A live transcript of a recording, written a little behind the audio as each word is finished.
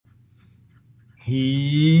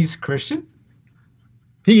He's Christian.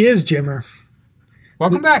 He is Jimmer.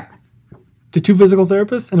 Welcome back to Two Physical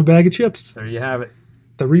Therapists and a Bag of Chips. There you have it.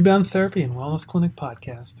 The Rebound Therapy and Wellness Clinic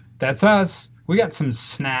podcast. That's us. We got some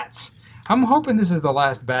snats. I'm hoping this is the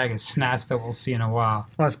last bag of snats that we'll see in a while.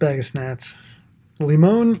 Last bag of snats.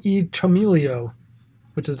 Limon y chamilio,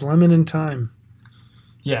 which is lemon and thyme.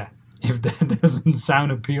 Yeah. If that doesn't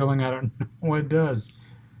sound appealing, I don't know what does.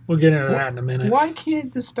 We'll get into that in a minute. Why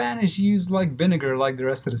can't the Spanish use like vinegar like the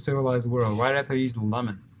rest of the civilized world? Why do they have to use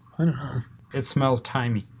lemon? I don't know. It smells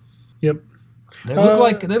timey. Yep. They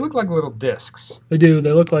look like little discs. They do.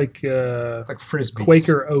 They look like frisbees.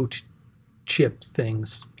 Quaker oat chip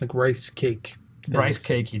things, like rice cake things. Rice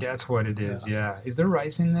cakey, that's what it is. Yeah. Is there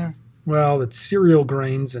rice in there? Well, it's cereal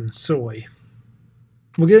grains and soy.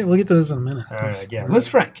 We'll get to this in a minute. All right, yeah.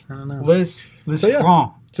 Lisfranc. I don't know.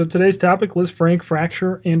 Lisfranc. So today's topic, Lisfranc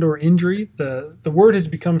fracture and or injury. The word has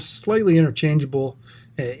become slightly interchangeable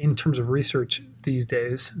in terms of research these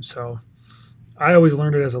days. So I always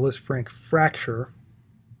learned it as a Lisfranc fracture.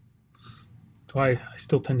 So I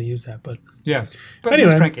still tend to use that. But yeah, but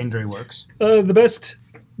anyway, Lisfranc injury works. The best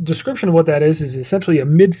description of what that is essentially a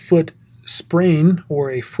midfoot sprain or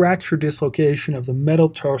a fracture dislocation of the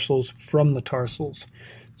metatarsals from the tarsals.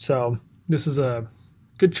 So this is a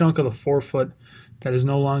good chunk of the forefoot that is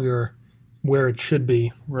no longer where it should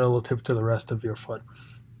be relative to the rest of your foot.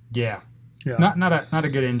 Yeah. Not a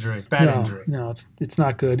good injury. Bad injury. No, it's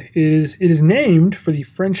not good. It is named for the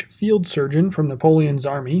French field surgeon from Napoleon's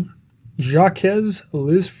army, Jacques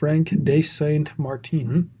Lisfranc de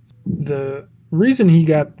Saint-Martin. The reason he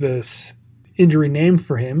got this injury named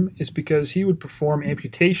for him is because he would perform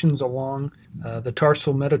amputations along the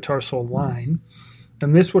tarsal-metatarsal line,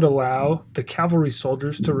 and this would allow the cavalry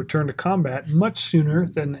soldiers to return to combat much sooner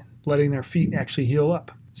than letting their feet actually heal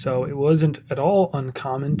up. So it wasn't at all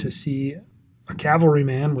uncommon to see a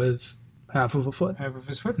cavalryman with half of a foot. Half of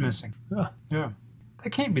his foot missing. Yeah. That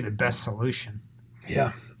can't be the best solution.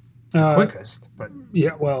 Yeah. The quickest, but...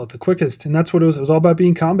 Yeah, well, the quickest, and that's what it was. It was all about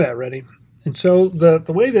being combat ready. And so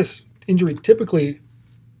the way this injury typically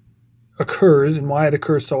occurs and why it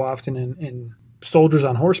occurs so often in soldiers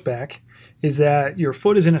on horseback is that your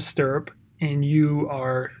foot is in a stirrup and you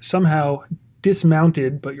are somehow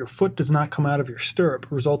dismounted, but your foot does not come out of your stirrup,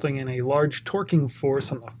 resulting in a large torquing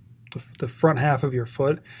force on the front half of your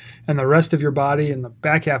foot and the rest of your body and the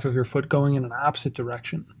back half of your foot going in an opposite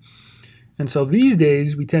direction. And so these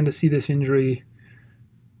days we tend to see this injury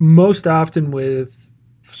most often with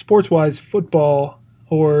sports-wise football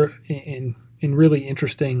or in really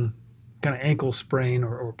interesting kind of ankle sprain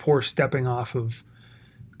or poor stepping off of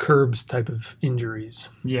curbs type of injuries.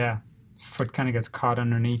 Yeah. Foot kind of gets caught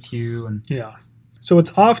underneath you. And yeah. So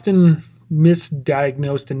it's often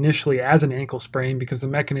misdiagnosed initially as an ankle sprain because the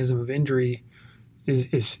mechanism of injury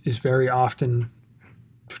is very often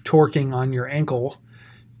torquing on your ankle.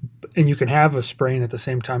 And you can have a sprain at the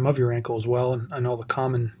same time of your ankle as well. And I know the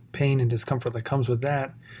common pain and discomfort that comes with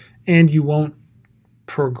that. And you won't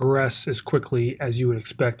progress as quickly as you would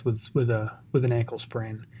expect with an ankle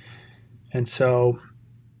sprain. And so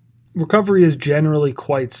recovery is generally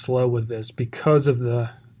quite slow with this because of the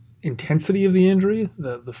intensity of the injury.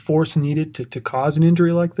 The force needed to cause an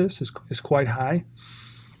injury like this is quite high.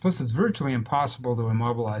 Plus, it's virtually impossible to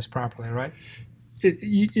immobilize properly, right?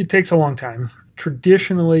 It takes a long time.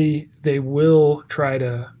 Traditionally, they will try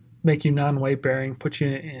to make you non-weight bearing, put you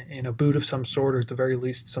in a boot of some sort, or at the very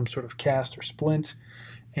least some sort of cast or splint.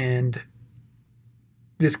 And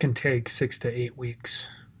this can take 6 to 8 weeks,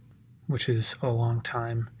 which is a long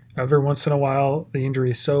time. Every once in a while, the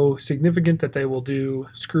injury is so significant that they will do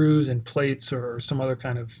screws and plates or some other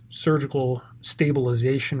kind of surgical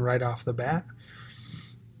stabilization right off the bat.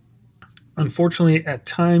 Unfortunately, at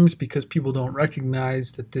times, because people don't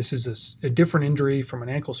recognize that this is a different injury from an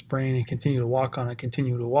ankle sprain and continue to walk on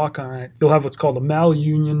it, you'll have what's called a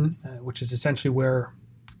malunion, which is essentially where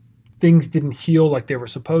things didn't heal like they were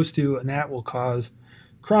supposed to, and that will cause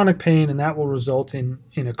chronic pain, and that will result in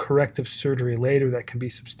a corrective surgery later that can be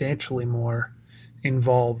substantially more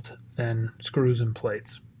involved than screws and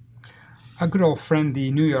plates. A good old friend, the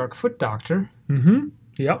New York foot doctor,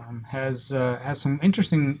 Yep. Has some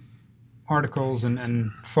interesting articles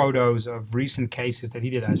and photos of recent cases that he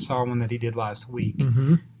did. I saw one that he did last week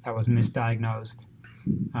that was misdiagnosed.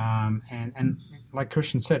 And like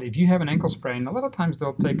Christian said, if you have an ankle sprain, a lot of times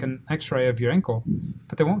they'll take an x-ray of your ankle,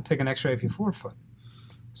 but they won't take an x-ray of your forefoot.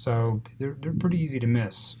 So they're pretty easy to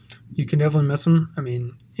miss. You can definitely miss them. I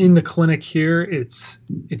mean, in the clinic here, it's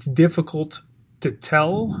difficult to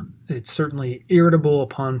tell. It's certainly irritable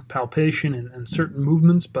upon palpation and certain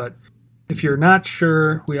movements, but if you're not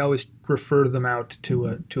sure, we always refer them out to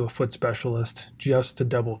a foot specialist just to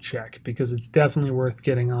double check, because it's definitely worth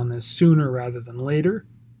getting on this sooner rather than later,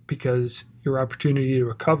 because your opportunity to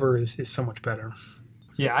recover is so much better.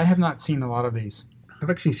 Yeah, I have not seen a lot of these. I've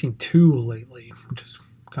actually seen 2 lately, which is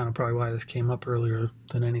kind of probably why this came up earlier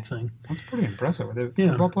than anything. That's pretty impressive. Are they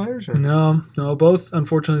football players? Or? No, both.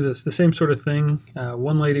 Unfortunately, the same sort of thing.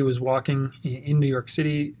 One lady was walking in New York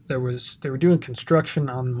City. They were doing construction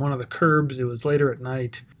on one of the curbs. It was later at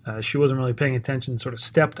night. She wasn't really paying attention, sort of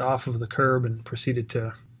stepped off of the curb and proceeded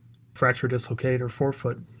to fracture dislocate her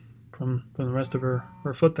forefoot from the rest of her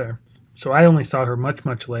foot there. So I only saw her much,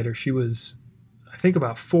 much later. She was, I think,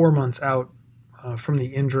 about 4 months out from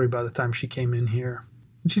the injury by the time she came in here.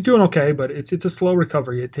 And she's doing okay, but it's a slow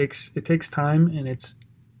recovery. It takes time, and it's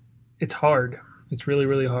hard. It's really,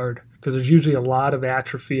 really hard, because there's usually a lot of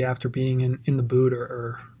atrophy after being in the boot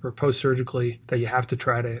or post-surgically that you have to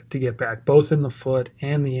try to get back, both in the foot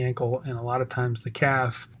and the ankle, and a lot of times the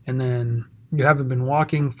calf. And then you haven't been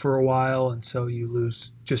walking for a while, and so you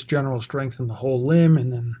lose just general strength in the whole limb,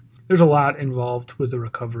 and then there's a lot involved with the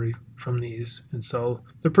recovery from these. And so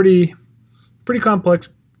they're pretty complex,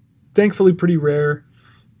 thankfully pretty rare,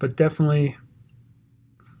 but definitely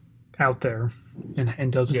out there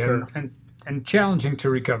and does occur. And challenging to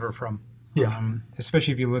recover from. Yeah.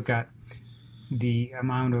 Especially if you look at the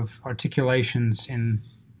amount of articulations in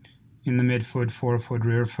the midfoot, forefoot,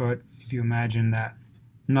 rear foot. If you imagine that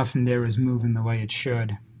nothing there is moving the way it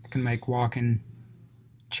should, it can make walking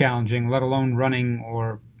challenging, let alone running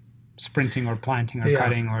or sprinting or planting or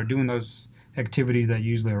cutting or doing those activities that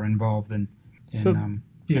usually are involved in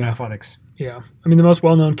athletics. Yeah. I mean, the most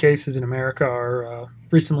well-known cases in America are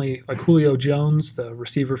recently, like Julio Jones, the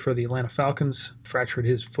receiver for the Atlanta Falcons, fractured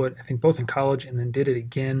his foot, I think both in college and then did it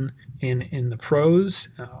again in the pros.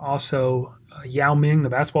 Also, Yao Ming, the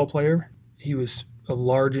basketball player, he was a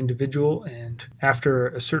large individual, and after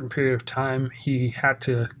a certain period of time, he had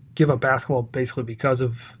to give up basketball basically because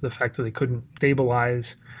of the fact that they couldn't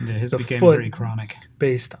stabilize his the became foot very chronic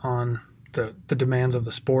based on the demands of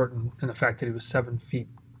the sport and the fact that he was 7 feet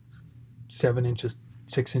 7 inches,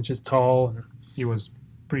 6 inches tall, and he was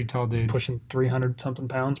pretty tall dude, pushing 300 something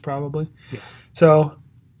pounds probably. Yeah. So,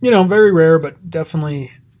 very rare, but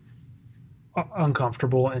definitely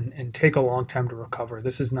uncomfortable and take a long time to recover.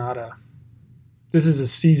 This is a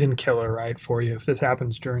season killer, right, for you. If this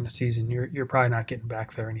happens during the season, you're probably not getting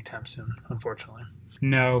back there anytime soon, unfortunately.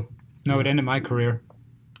 No, it ended my career.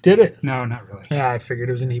 Did it? No, not really. Yeah, I figured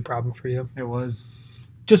it was a knee problem for you. It was.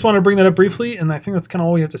 Just want to bring that up briefly, and I think that's kind of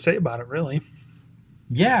all we have to say about it, really.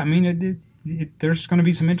 Yeah, I mean, there's going to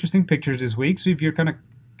be some interesting pictures this week, so if you're kind of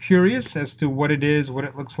curious as to what it is, what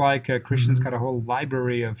it looks like, Christian's got a whole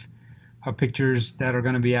library of pictures that are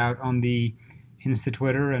going to be out on the Insta,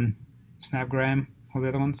 Twitter, and Snapgram, all the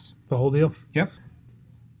other ones. The whole deal. Yep.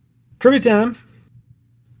 Trivia time.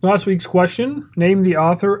 Last week's question, name the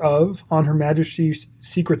author of On Her Majesty's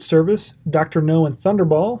Secret Service, Dr. No and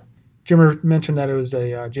Thunderball. Jimmer mentioned that it was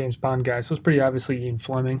a James Bond guy, so it's pretty obviously Ian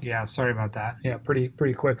Fleming. Yeah, sorry about that. Yeah, pretty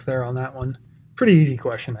quick there on that one. Pretty easy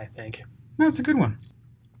question, I think. That's a good one.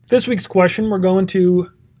 This week's question, we're going to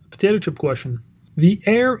a potato chip question. The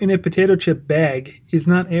air in a potato chip bag is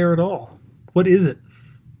not air at all. What is it?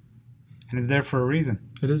 And it's there for a reason.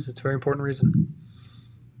 It is. It's a very important reason.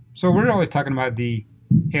 So we're always talking about the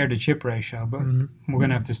air to chip ratio, but we're going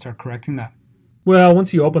to have to start correcting that. Well,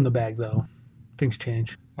 once you open the bag, though, things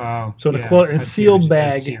change. Oh, so yeah, a sealed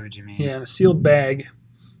bag. I see what you mean. Yeah, in a sealed bag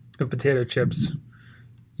of potato chips.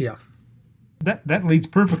 Yeah. That leads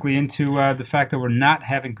perfectly into the fact that we're not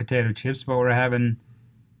having potato chips, but we're having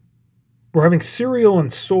cereal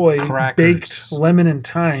and soy crackers. Baked lemon and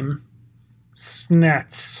thyme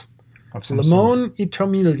snacks. Limon y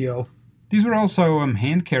tomillo. These were also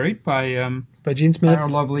hand carried by Jean Smith, our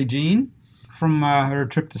lovely Jean, from her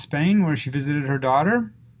trip to Spain where she visited her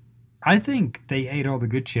daughter. I think they ate all the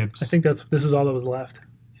good chips. I think this is all that was left.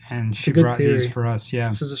 And she brought these for us, yeah.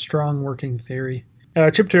 This is a strong working theory.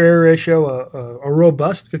 Chip to air ratio, a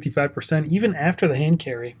robust 55%, even after the hand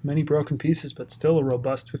carry. Many broken pieces, but still a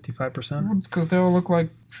robust 55%. Well, it's because they all look like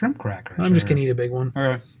shrimp crackers. I'm just going to eat a big one. All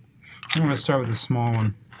right. I'm going to start with a small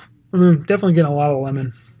one. Definitely getting a lot of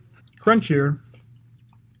lemon. Crunchier.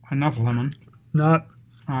 Enough lemon. Not.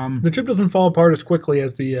 The chip doesn't fall apart as quickly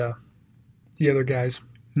as the other guys.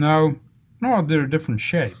 No, they're a different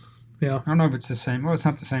shape. Yeah. I don't know if it's the same. Well, it's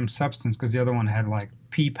not the same substance because the other one had like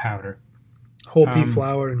pea powder. Whole pea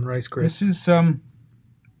flour and rice grits. This is, I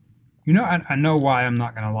know why I'm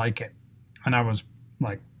not going to like it. And I was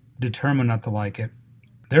like determined not to like it.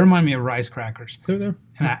 They remind me of rice crackers. They're there.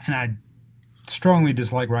 And I strongly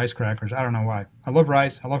dislike rice crackers. I don't know why. I love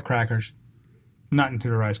rice. I love crackers. Not into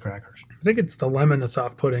the rice crackers. I think it's the lemon that's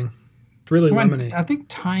off-putting. It's really lemony. I think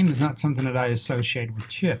thyme is not something that I associate with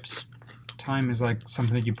chips. Thyme is like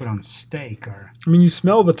something that you put on steak, or. I mean, you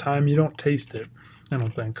smell the thyme, you don't taste it. I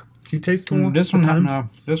don't think. Do you taste the This one thyme? had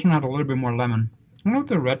This one had a little bit more lemon. I don't know what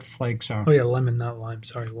the red flakes are. Oh yeah, lemon, not lime.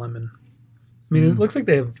 Sorry, lemon. I mean, it looks like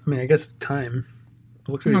they have. I mean, I guess it's thyme.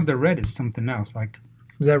 It looks like. No, the red is something else, like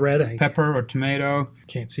Is that red? I pepper or tomato.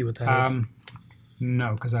 can't see what that is.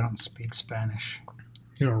 No, because I don't speak Spanish.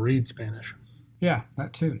 You don't read Spanish. Yeah,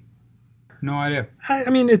 that too. No idea. I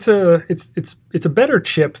mean, it's a better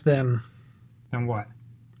chip than Then what?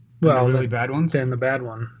 The really bad ones? than the bad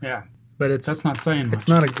one. Yeah. But That's not saying much. it's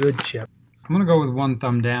not a good chip. I'm going to go with one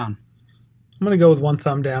thumb down. I'm going to go with one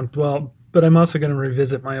thumb down. Well, but I'm also going to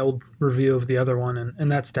revisit my old review of the other one,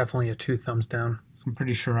 and that's definitely a 2 thumbs down. I'm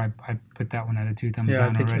pretty sure I put that one at a 2 thumbs Yeah, down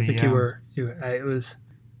I think already. you were. It was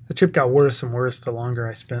the chip got worse and worse the longer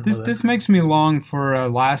I spent with it. This makes me long for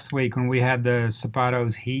last week when we had the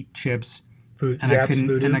Zapatos Heat chips. Zapp's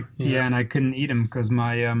Voodoo. And I couldn't eat them because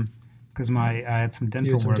I had some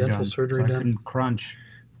dental work done, surgery so I done. couldn't crunch.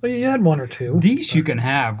 Well, you had 1 or 2. These you can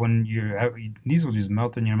have when these will just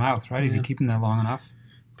melt in your mouth, right? If Yeah. you keep them there long enough.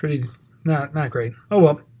 Pretty not great. Oh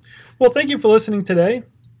well. Well, thank you for listening today.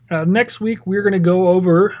 Next week we're going to go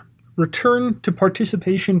over return to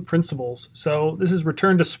participation principles. So this is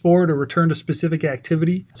return to sport or return to specific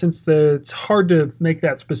activity. Since it's hard to make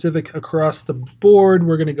that specific across the board,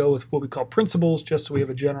 we're going to go with what we call principles, just so we have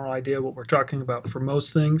a general idea what we're talking about for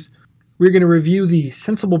most things. We're going to review the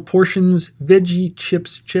Sensible Portions Veggie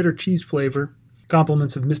Chips Cheddar Cheese flavor,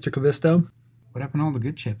 compliments of Mr. Cavisto. What happened to all the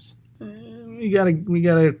good chips? We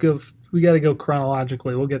gotta go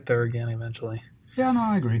chronologically. We'll get there again eventually. Yeah, no,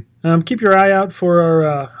 I agree. Keep your eye out for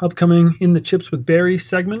our upcoming In the Chips with Barry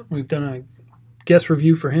segment. We've done a guest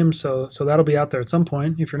review for him, so that'll be out there at some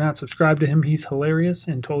point. If you're not subscribed to him, he's hilarious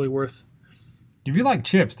and totally worth. If you like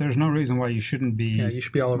chips, there's no reason why you shouldn't be. Yeah, you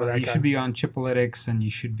should be all over that You guy. should be on Chipolytics, and you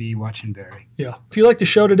should be watching Barry. Yeah. If you like the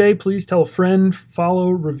show today, please tell a friend, follow,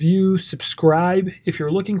 review, subscribe. If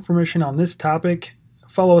you're looking for information on this topic,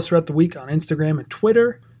 follow us throughout the week on Instagram and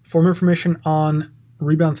Twitter. For more information on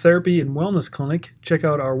Rebound Therapy and Wellness Clinic, check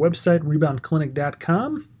out our website,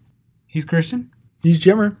 reboundclinic.com. He's Christian. He's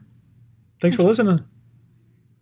Jimmer. Thanks for listening.